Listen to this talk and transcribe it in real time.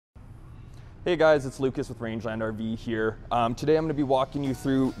Hey guys, it's Lucas with Rangeland RV here. Today I'm going to be walking you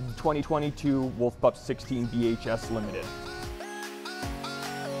through 2022 Wolfpup 16 BHS Limited.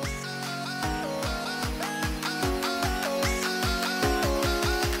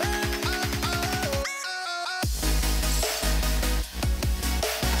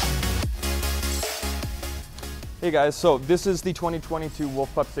 Hey guys, so this is the 2022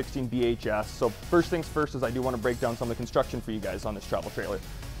 Wolfpup 16 BHS. So first things first is I do want to break down some of the construction for you guys on this travel trailer.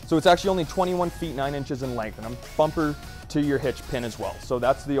 So it's actually only 21 feet 9 inches in length, and I'm bumper to your hitch pin as well. So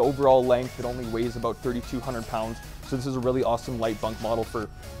that's the overall length. It only weighs about 3,200 pounds. So this is a really awesome light bunk model for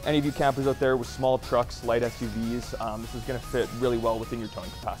any of you campers out there with small trucks, light SUVs. This is going to fit really well within your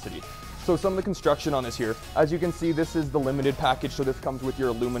towing capacity. So some of the construction on this here, as you can see, this is the limited package. So this comes with your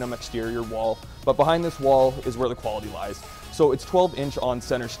aluminum exterior wall, but behind this wall is where the quality lies. So it's 12-inch on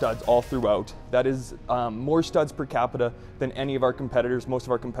center studs all throughout. That is more studs per capita than any of our competitors. Most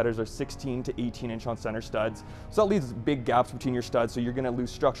of our competitors are 16 to 18-inch on center studs. So that leaves big gaps between your studs. So you're gonna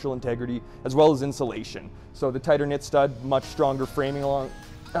lose structural integrity as well as insulation. So the tighter knit stud, much stronger framing along,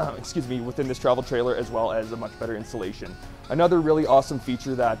 within this travel trailer, as well as a much better insulation. Another really awesome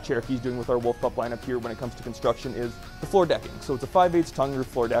feature that Cherokee's doing with our Wolfpup lineup here when it comes to construction is the floor decking. So it's a 5/8 tongue roof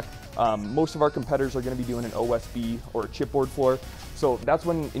floor deck. Most of our competitors are going to be doing an OSB or a chipboard floor. So that's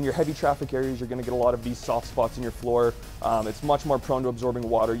when in your heavy traffic areas, you're going to get a lot of these soft spots in your floor. It's much more prone to absorbing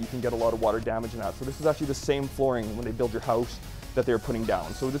water. You can get a lot of water damage in that. So this is actually the same flooring when they build your house that they're putting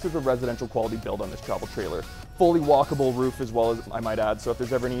down. So this is a residential quality build on this travel trailer. Fully walkable roof as well, as I might add. So if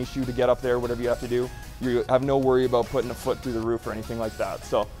there's ever any issue to get up there, whatever you have to do, you have no worry about putting a foot through the roof or anything like that.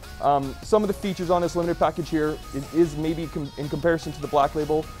 So some of the features on this limited package here, it is maybe in comparison to the Black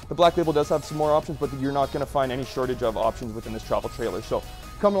Label. The Black Label does have some more options, but you're not gonna find any shortage of options within this travel trailer. So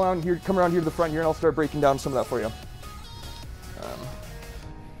come around here to the front here and I'll start breaking down some of that for you.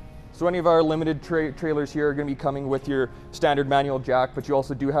 So any of our limited trailers here are going to be coming with your standard manual jack, but you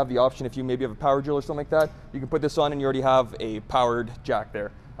also do have the option, if you maybe have a power drill or something like that, you can put this on and you already have a powered jack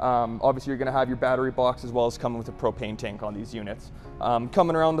there. Obviously you're going to have your battery box as well as coming with a propane tank on these units.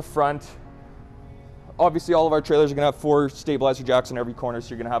 Coming around the front, obviously all of our trailers are going to have 4 stabilizer jacks in every corner, so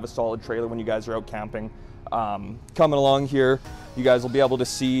you're going to have a solid trailer when you guys are out camping. Coming along here, you guys will be able to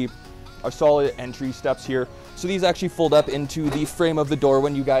see our solid entry steps here. So these actually fold up into the frame of the door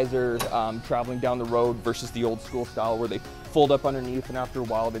when you guys are traveling down the road versus the old school style where they fold up underneath, and after a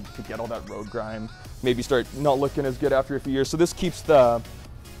while they could get all that road grime, maybe start not looking as good after a few years. So this keeps the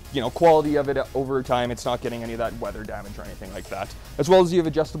quality of it over time. It's not getting any of that weather damage or anything like that. As well as you have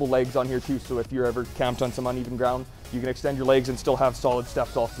adjustable legs on here too, so if you're ever camped on some uneven ground, you can extend your legs and still have solid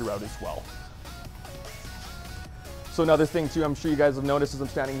steps all throughout as well. So another thing too, I'm sure you guys have noticed as I'm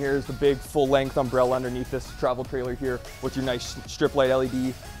standing here, is the big full-length umbrella underneath this travel trailer here with your nice strip light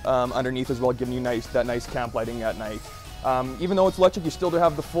LED underneath as well, giving you that nice camp lighting at night. Even though it's electric, you still do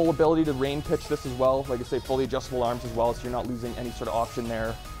have the full ability to rain pitch this as well. Like I say, fully adjustable arms as well, so you're not losing any sort of option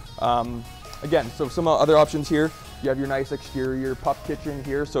there. Again, so some other options here. You have your nice exterior pup kitchen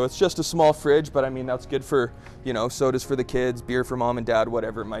here. So it's just a small fridge, but I mean, that's good for, sodas for the kids, beer for mom and dad,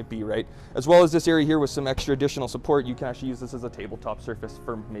 whatever it might be, right? As well as this area here with some extra additional support. You can actually use this as a tabletop surface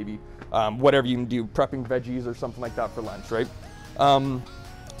for maybe whatever you can do, prepping veggies or something like that for lunch, right?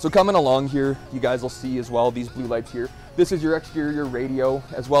 So coming along here, you guys will see as well these blue lights here. This is your exterior radio,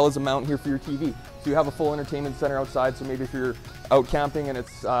 as well as a mount here for your TV. So you have a full entertainment center outside, so maybe if you're out camping and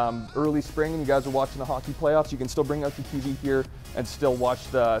it's early spring and you guys are watching the hockey playoffs, you can still bring out your TV here and still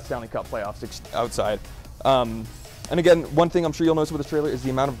watch the Stanley Cup playoffs outside. And again, one thing I'm sure you'll notice with this trailer is the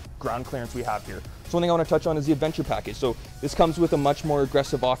amount of ground clearance we have here. So one thing I want to touch on is the adventure package. So this comes with a much more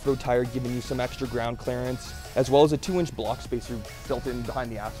aggressive off-road tire, giving you some extra ground clearance, as well as a 2-inch block spacer built in behind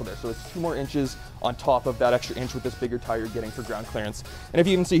the axle there. So it's 2 more inches on top of that extra inch with this bigger tire you're getting for ground clearance. And if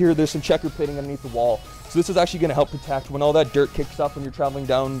you even see here, there's some checker plating underneath the wall. So this is actually going to help protect when all that dirt kicks up when you're traveling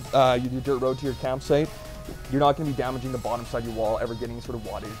down your dirt road to your campsite. You're not going to be damaging the bottom side of your wall, ever getting sort of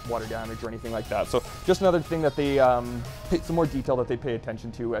water damage or anything like that. So just another thing that they, some more detail that they pay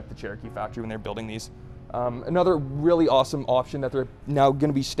attention to at the Cherokee factory when they're building these. Another really awesome option that they're now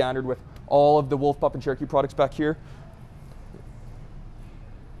going to be standard with all of the Wolfpup and Cherokee products back here,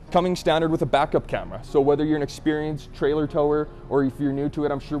 coming standard with a backup camera. So whether you're an experienced trailer tower or if you're new to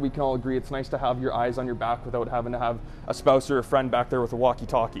it, I'm sure we can all agree it's nice to have your eyes on your back without having to have a spouse or a friend back there with a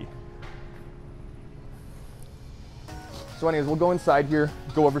walkie-talkie. So anyways, we'll go inside here,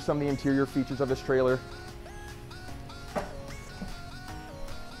 go over some of the interior features of this trailer.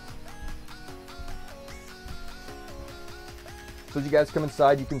 So as you guys come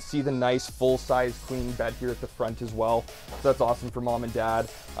inside, you can see the nice full-size queen bed here at the front as well. So that's awesome for mom and dad.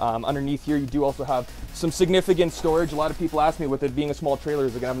 Underneath here, you do also have some significant storage. A lot of people ask me, with it being a small trailer,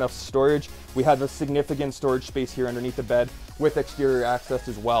 is it gonna have enough storage? We have a significant storage space here underneath the bed with exterior access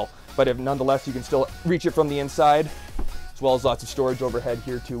as well. But if nonetheless, you can still reach it from the inside, as well as lots of storage overhead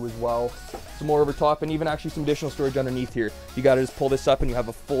here too as well. Some more over top, and even actually some additional storage underneath here. You gotta just pull this up and you have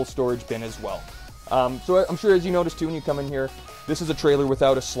a full storage bin as well. So I'm sure as you notice too when you come in here, this is a trailer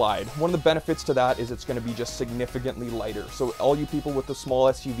without a slide. One of the benefits to that is it's going to be just significantly lighter. So all you people with the small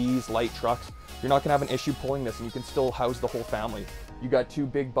SUVs, light trucks, you're not going to have an issue pulling this, and you can still house the whole family. You got 2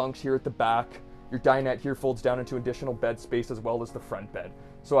 big bunks here at the back. Your dinette here folds down into additional bed space as well as the front bed.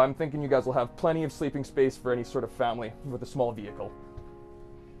 So I'm thinking you guys will have plenty of sleeping space for any sort of family with a small vehicle.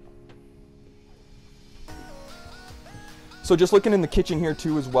 So just looking in the kitchen here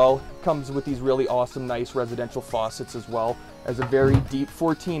too as well, comes with these really awesome, nice residential faucets as well as a very deep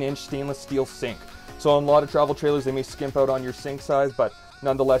 14-inch stainless steel sink. So on a lot of travel trailers, they may skimp out on your sink size, but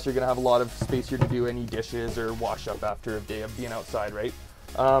nonetheless, you're gonna have a lot of space here to do any dishes or wash up after a day of being outside, right?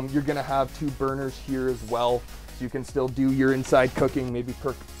 You're gonna have 2 burners here as well, so you can still do your inside cooking, maybe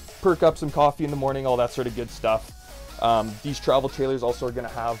perk up some coffee in the morning, all that sort of good stuff. These travel trailers also are gonna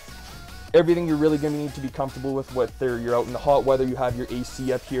have everything you're really going to need to be comfortable with, whether you're out in the hot weather. You have your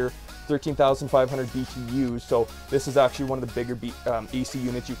AC up here, 13,500 BTUs, so this is actually one of the bigger AC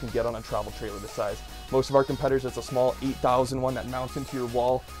units you can get on a travel trailer this size. Most of our competitors, it's a small 8,000 one that mounts into your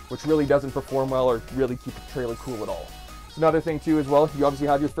wall, which really doesn't perform well or really keep the trailer cool at all. So another thing too as well, you obviously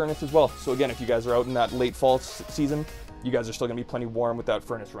have your furnace as well. So again, if you guys are out in that late fall season, you guys are still going to be plenty warm with that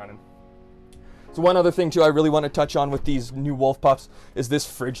furnace running. So one other thing too I really want to touch on with these new Wolfpups is this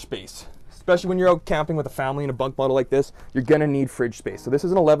fridge space. Especially when you're out camping with a family in a bunk model like this, you're gonna need fridge space. So this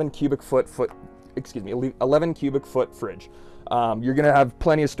is an 11 cubic foot fridge. You're gonna have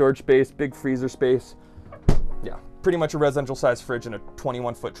plenty of storage space, big freezer space. Yeah, pretty much a residential size fridge in a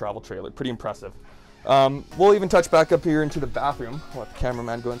 21-foot travel trailer. Pretty impressive. We'll even touch back up here into the bathroom. I'll let the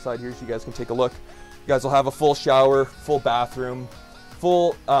cameraman go inside here so you guys can take a look. You guys will have a full shower, full bathroom,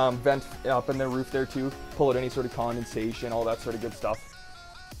 full vent up in the roof there too. Pull out any sort of condensation, all that sort of good stuff.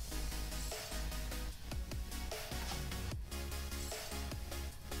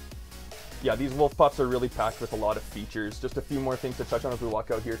 Yeah, these Wolfpups are really packed with a lot of features. Just a few more things to touch on as we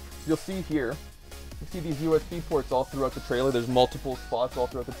walk out here. You'll see here, you see these USB ports all throughout the trailer. There's multiple spots all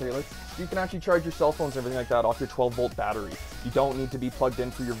throughout the trailer. You can actually charge your cell phones and everything like that off your 12-volt battery. You don't need to be plugged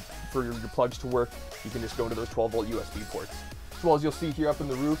in for your plugs to work. You can just go to those 12-volt USB ports. As well as you'll see here up in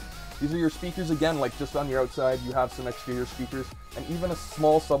the roof, these are your speakers again, like just on your outside, you have some exterior speakers and even a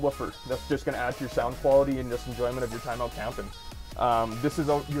small subwoofer that's just gonna add to your sound quality and just enjoyment of your time out camping. This is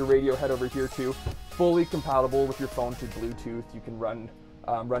your radio head over here too, fully compatible with your phone to Bluetooth. You can run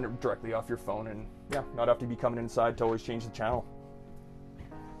it directly off your phone and yeah, not have to be coming inside to always change the channel.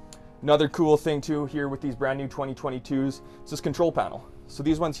 Another cool thing too here with these brand new 2022s is this control panel. So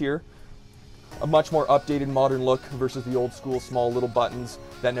these ones here, a much more updated modern look versus the old school small little buttons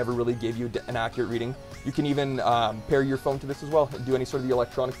that never really gave you an accurate reading. You can even pair your phone to this as well and do any sort of the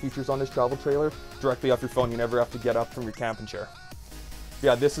electronic features on this travel trailer directly off your phone. You never have to get up from your camping chair.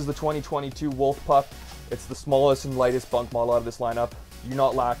 Yeah, this is the 2022 Wolfpup. It's the smallest and lightest bunk model out of this lineup. You're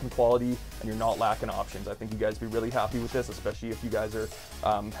not lacking quality and you're not lacking options. I think you guys would be really happy with this, especially if you guys are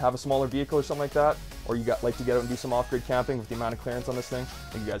have a smaller vehicle or something like that, or you like to get out and do some off-grid camping with the amount of clearance on this thing.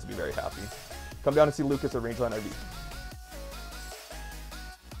 I think you guys would be very happy. Come down and see Lucas at Rangeland RV.